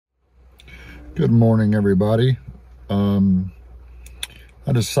Good morning, everybody. I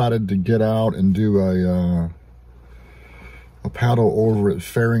decided to get out and do a paddle over at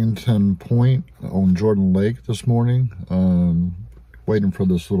Farrington Pointe on Jordan Lake this morning. Waiting for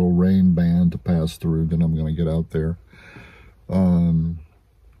this little rain band to pass through, then I'm going to get out there. Done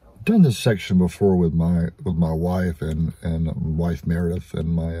this section before with my wife and wife Meredith and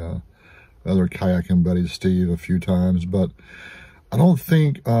my other kayaking buddy Steve a few times, but I don't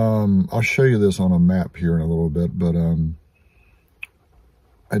think, I'll show you this on a map here in a little bit, but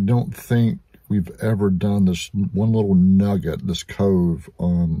I don't think we've ever done this one little nugget, this cove,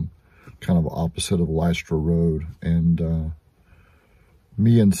 kind of opposite of Lystra Road. And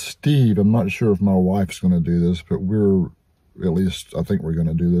me and Steve, I'm not sure if my wife's going to do this, but at least I think we're going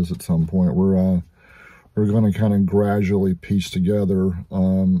to do this at some point. We're going to kind of gradually piece together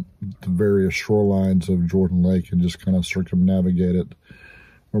the various shorelines of Jordan Lake and just kind of circumnavigate it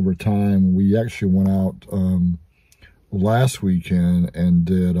over time. We actually went out last weekend and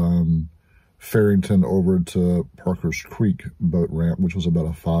did Farrington over to Parker's Creek boat ramp, which was about a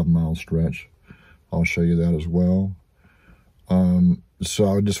 5-mile stretch. I'll show you that as well.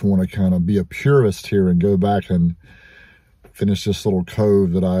 So I just want to kind of be a purist here and go back and finish this little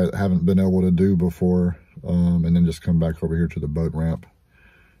cove that I haven't been able to do before, and then just come back over here to the boat ramp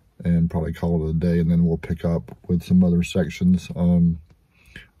and probably call it a day, and then we'll pick up with some other sections down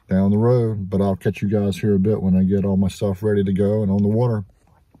the road. But I'll catch you guys here a bit when I get all my stuff ready to go and on the water.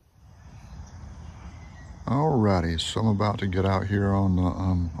 Alrighty, so I'm about to get out here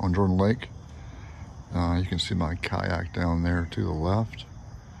on Jordan Lake. You can see my kayak down there to the left.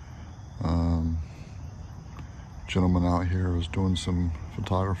 Gentleman out here is doing some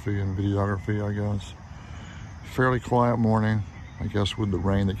photography and videography, I guess. Fairly quiet morning. I guess with the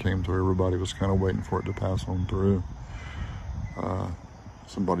rain that came through, everybody was kind of waiting for it to pass on through.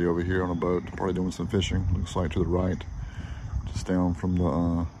 Somebody over here on a boat, probably doing some fishing. Looks like to the right, just down from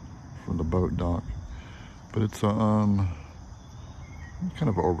the boat dock. But it's kind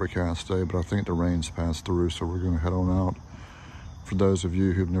of an overcast day, but I think the rain's passed through, so we're going to head on out. For those of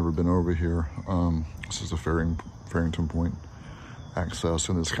you who've never been over here, this is the Farrington Pointe access,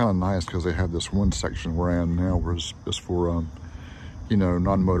 and it's kind of nice because they have this one section where I am now where it's for you know,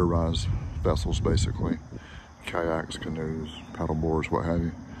 non-motorized vessels, basically kayaks, canoes, paddle boards, what have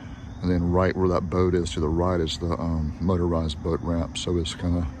you. And then right where that boat is to the right is the motorized boat ramp, so it's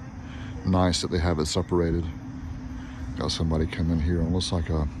kind of nice that they have it separated. Got somebody come in here and looks like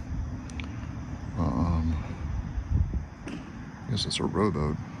a I guess it's a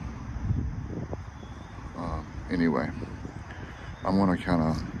rowboat. Anyway, I'm gonna kind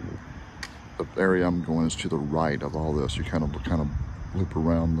of, the area I'm going is to the right of all this. You kind of loop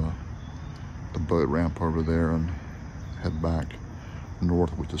around the boat ramp over there and head back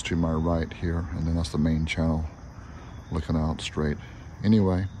north, which is to my right here, and then that's the main channel looking out straight.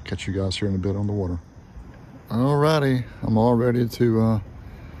 Anyway, catch you guys here in a bit on the water. Alrighty, I'm all ready to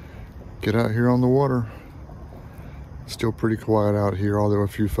get out here on the water. Still pretty quiet out here, although a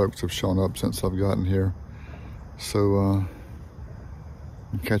few folks have shown up since I've gotten here. So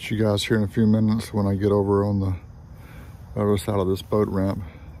I'll catch you guys here in a few minutes when I get over on the other side of this boat ramp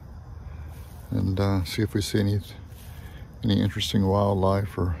and see if we see any interesting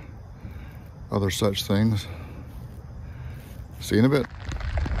wildlife or other such things. See you in a bit.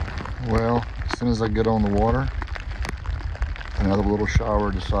 Well, as soon as I get on the water, another little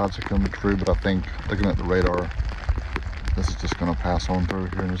shower decides to come through, but I think, looking at the radar, this is just going to pass on through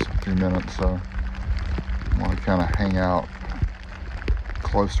here in just a few minutes. So I want to kind of hang out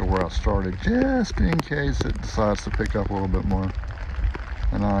close to where I started, just in case it decides to pick up a little bit more.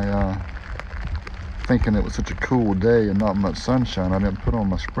 And thinking it was such a cool day and not much sunshine, I didn't put on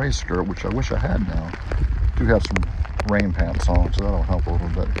my spray skirt, which I wish I had now. I do have some rain pants on, so that'll help a little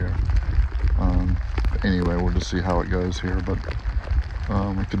bit here. Anyway, we'll just see how it goes here, but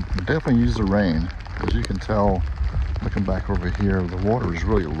we could definitely use the rain. As you can tell, looking back over here, the water is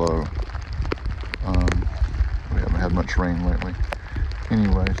really low. We haven't had much rain lately.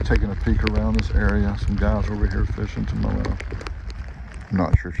 Anyway, taking a peek around this area, some guys over here fishing to my left. I'm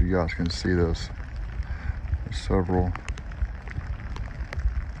not sure if you guys can see this. There's several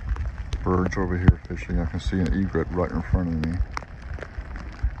birds over here fishing. I can see an egret right in front of me.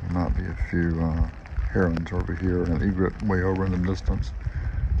 There might be a few herons over here and an egret way over in the distance.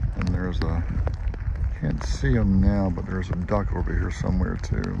 And there's can't see them now, but there's a duck over here somewhere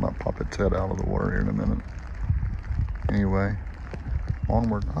too. Might pop its head out of the water here in a minute. Anyway,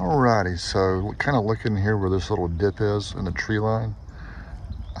 onward. Alrighty, so kind of looking here where this little dip is in the tree line.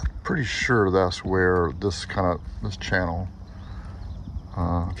 I'm pretty sure that's where this channel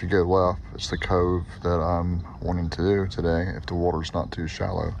If you go left, it's the cove that I'm wanting to do today, if the water's not too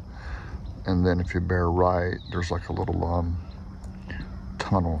shallow. And then if you bear right, there's like a little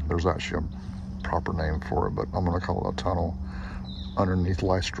tunnel. There's actually a proper name for it, but I'm gonna call it a tunnel underneath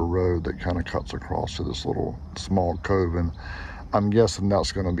Leicester Road that kind of cuts across to this little small cove. And I'm guessing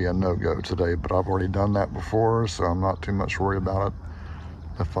that's gonna be a no-go today, but I've already done that before, so I'm not too much worried about it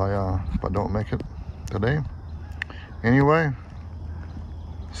if I don't make it today. Anyway,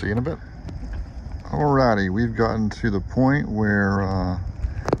 see you in a bit. Alrighty, we've gotten to the point where,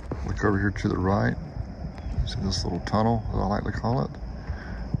 look over here to the right. See this little tunnel, as I like to call it.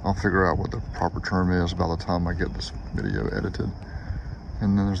 I'll figure out what the proper term is by the time I get this video edited.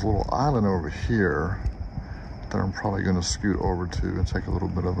 And then there's a little island over here that I'm probably gonna scoot over to and take a little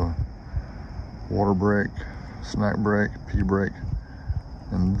bit of a water break, snack break, pee break.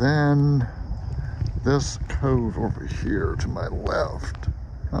 And then this cove over here to my left,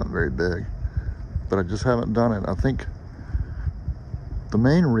 not very big, but I just haven't done it. I think the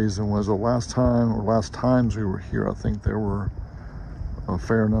main reason was the last times we were here, I think there were a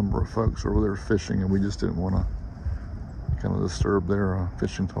fair number of folks over there fishing, and we just didn't want to kind of disturb their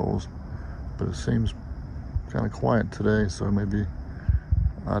fishing holes. But it seems kind of quiet today, so maybe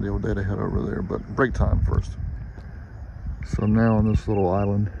ideal day to head over there, but break time first. So now on this little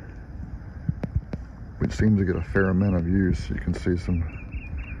island, which seems to get a fair amount of use, you can see some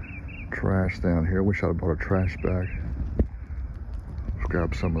trash down here. I wish I'd bought a trash bag. Let's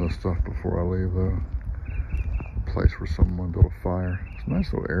grab some of the stuff before I leave though. A place where someone built a fire. It's a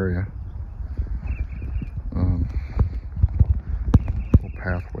nice little area. Little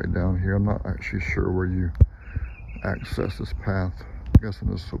pathway down here. I'm not actually sure where you access this path. I'm guessing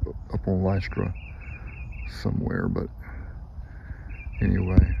this is up on Lystra somewhere, but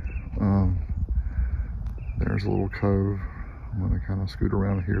anyway, there's a little cove. I'm gonna kind of scoot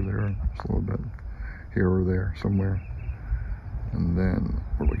around here, there, just a little bit, here or there, somewhere. And then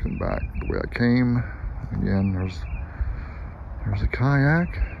we're looking back the way I came. Again, there's a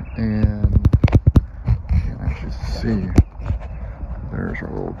kayak, and you can actually see, there's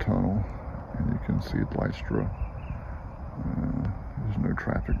our little tunnel, and you can see Lystra. There's no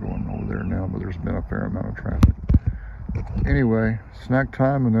traffic going over there now, but there's been a fair amount of traffic. Anyway, snack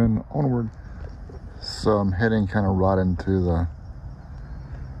time and then onward. So I'm heading kind of right into the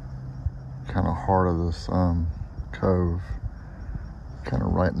kind of heart of this cove, kind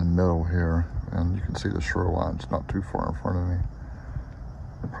of right in the middle here, and you can see the shoreline. It's not too far in front of me.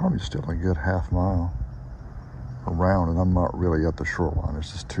 Probably still a good half mile around, and I'm not really at the shoreline.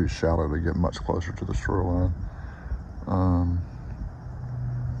 It's just too shallow to get much closer to the shoreline.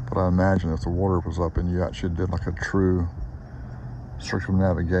 But I imagine if the water was up and you actually did like a true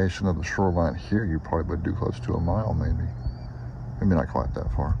circumnavigation of the shoreline here, you probably would do close to a mile, maybe not quite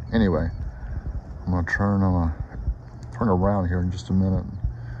that far. Anyway, I'm gonna turn around here in just a minute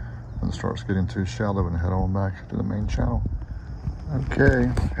when it starts getting too shallow and head on back to the main channel.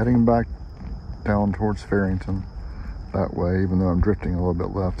 Okay, heading back down towards Farrington that way, even though I'm drifting a little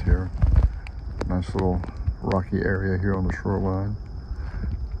bit left here. Nice little rocky area here on the shoreline.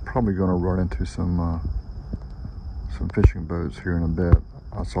 Probably gonna run into some fishing boats here in a bit.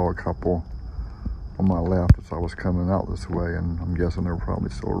 I saw a couple on my left as I was coming out this way, and I'm guessing they're probably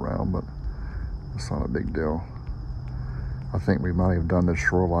still around, but it's not a big deal. I think we might have done this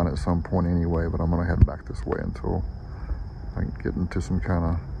shoreline at some point anyway, but I'm gonna head back this way until I can get into some kind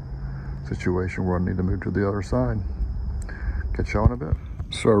of situation where I need to move to the other side. Catch y'all in a bit.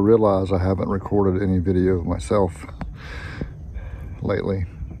 So I realize I haven't recorded any video of myself lately.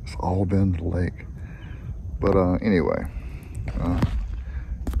 It's all been the lake. But anyway,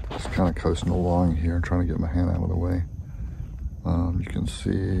 just kind of coasting along here, trying to get my hand out of the way. You can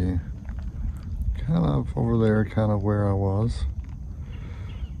see kind of over there, kind of where I was,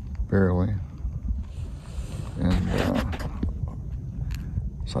 barely. And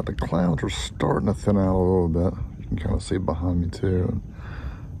it's like the clouds are starting to thin out a little bit. You can kind of see behind me too. And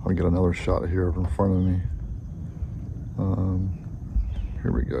I'll get another shot here in front of me.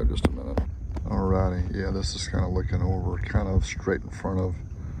 Here we go, just a minute. Alrighty, yeah, this is kind of looking over, kind of straight in front of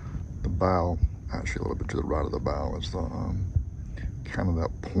the bow. Actually, a little bit to the right of the bow is the kind of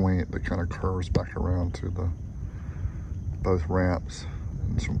that point that kind of curves back around to the both ramps.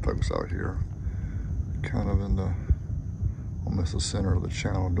 And some folks out here, kind of in the almost the center of the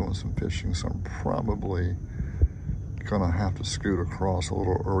channel, doing some fishing. So I'm probably gonna have to scoot across a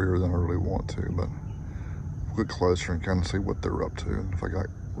little earlier than I really want to, but we'll get closer and kind of see what they're up to, and if I got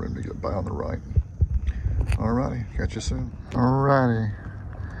room to get by on the right. Alrighty, catch you soon. Alrighty,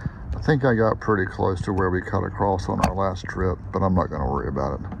 I I think I got pretty close to where we cut across on our last trip, but I'm not going to worry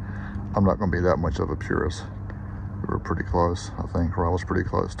about it. I'm not going to be that much of a purist. We were pretty close, I think, or I was pretty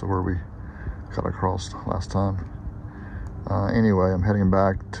close to where we cut across last time. Anyway, I'm heading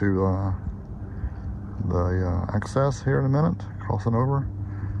back to the access here in a minute, crossing over.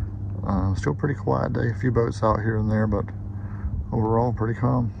 Still pretty quiet day, a few boats out here and there, but overall pretty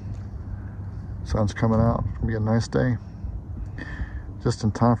calm. Sun's coming out, it's gonna be a nice day. Just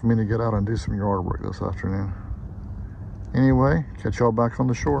in time for me to get out and do some yard work this afternoon. Anyway, catch y'all back on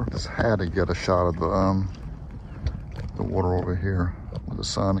the shore. Just had to get a shot of the water over here with the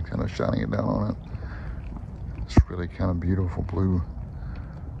sun kind of shining it down on it. It's really kind of beautiful blue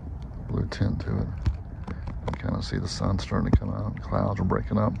tint to it. You can kind of see the sun starting to come out, the clouds are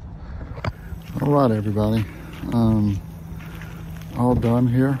breaking up. All right, everybody, all done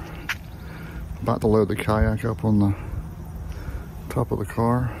here. About to load the kayak up on the top of the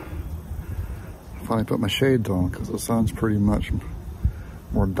car. Finally put my shades on because the sun's pretty much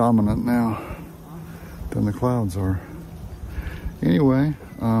more dominant now than the clouds are. Anyway,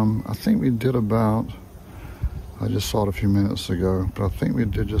 I think we did about, I just saw it a few minutes ago, but I think we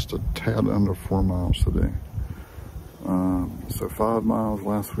did just a tad under 4 miles today. So 5 miles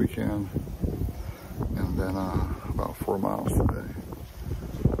last weekend, and then about 4 miles today.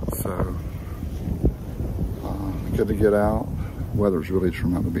 So good to get out. Weather's really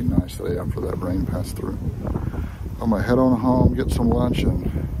turned out to be nice today after that rain passed through. I'm gonna head on home, get some lunch, and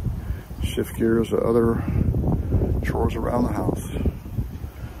shift gears to other chores around the house.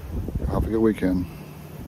 Have a good weekend.